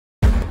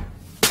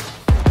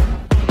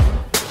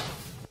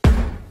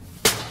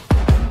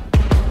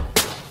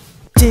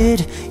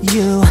Did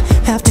you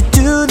have to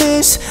do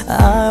this?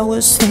 I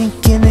was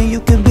thinking that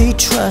you could be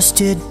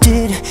trusted.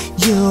 Did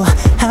you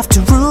have to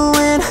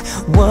ruin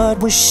what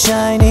was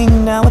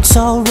shining? Now it's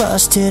all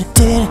rusted.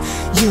 Did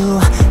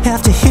you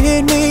have to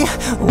hit me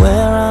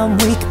where I'm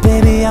weak?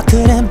 Baby, I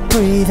couldn't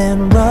breathe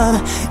and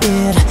rub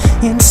it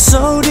in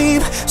so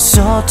deep.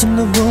 Salt in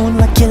the wound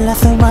like you're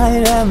laughing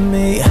right at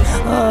me.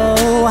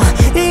 Oh,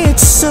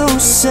 it's so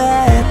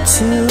sad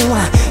to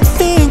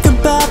think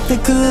about the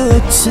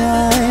good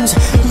times,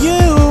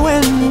 you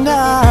and I.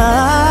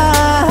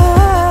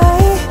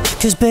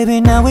 'Cause baby,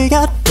 now we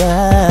got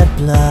bad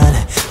blood.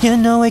 You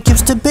know it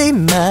used to be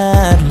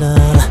mad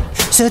love.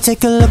 So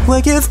take a look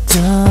what you've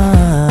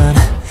done.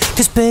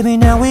 'Cause baby,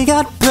 now we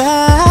got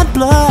bad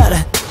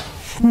blood.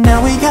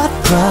 Now we got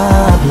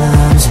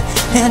problems,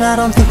 and I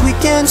don't think we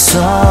can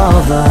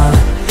solve them.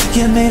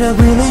 You made a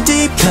really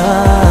deep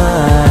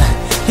cut,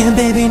 and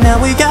baby, now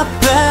we got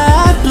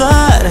bad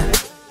blood.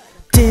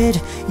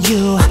 Did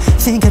you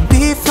think I'd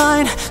be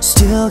fine?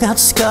 Still got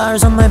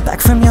scars on my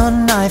back from your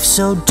knife,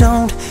 so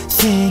don't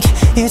think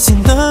it's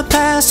in the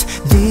past.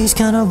 These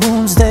kind of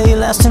wounds, they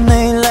last and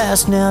they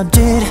last. Now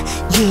did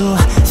you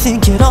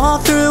think it all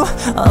through?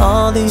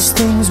 All these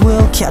things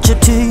will catch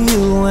up to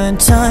you, and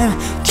time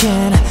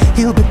can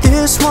heal, but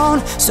this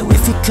won't. So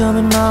if you're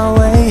coming my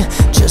way,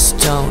 just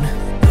don't.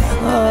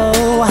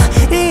 Oh,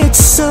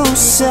 it's so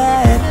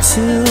sad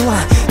to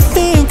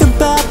think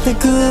about the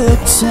good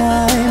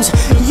times,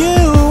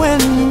 you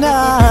and I.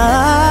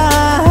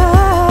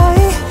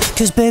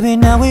 'Cause baby,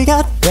 now we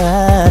got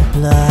bad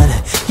blood.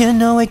 You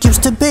know it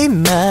used to be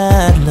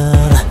mad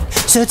love.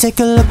 So take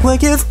a look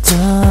what you've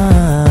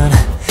done.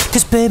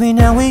 'Cause baby,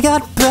 now we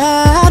got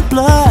bad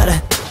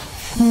blood.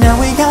 Now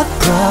we got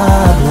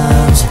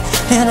problems,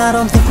 and I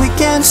don't think we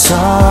can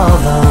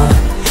solve them.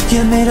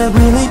 You made a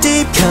really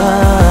deep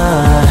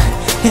cut,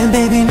 and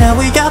baby, now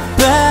we got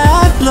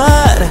bad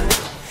blood.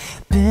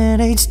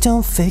 Band-aids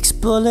don't fix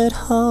bullet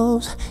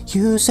holes.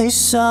 You say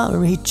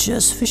sorry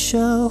just for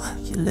show.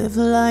 You live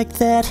like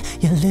that,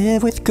 you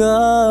live with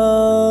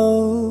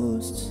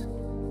ghosts.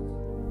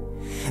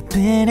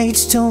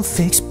 Band-aids don't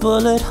fix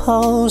bullet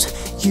holes.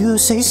 You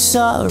say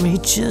sorry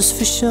just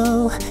for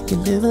show. You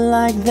live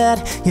like that,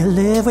 you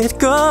live with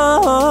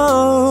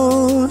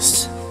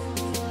ghosts.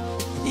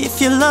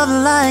 If you love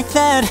like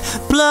that,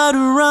 blood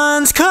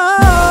runs cold.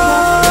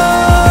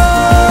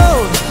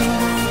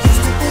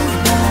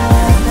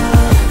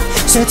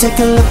 So take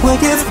a look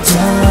what you've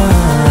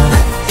done.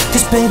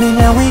 'Cause baby,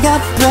 now we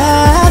got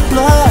bad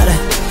blood.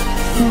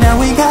 Now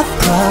we got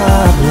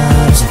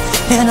problems,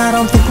 and I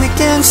don't think we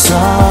can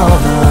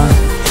solve them.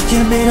 You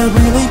made a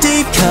really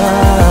deep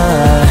cut,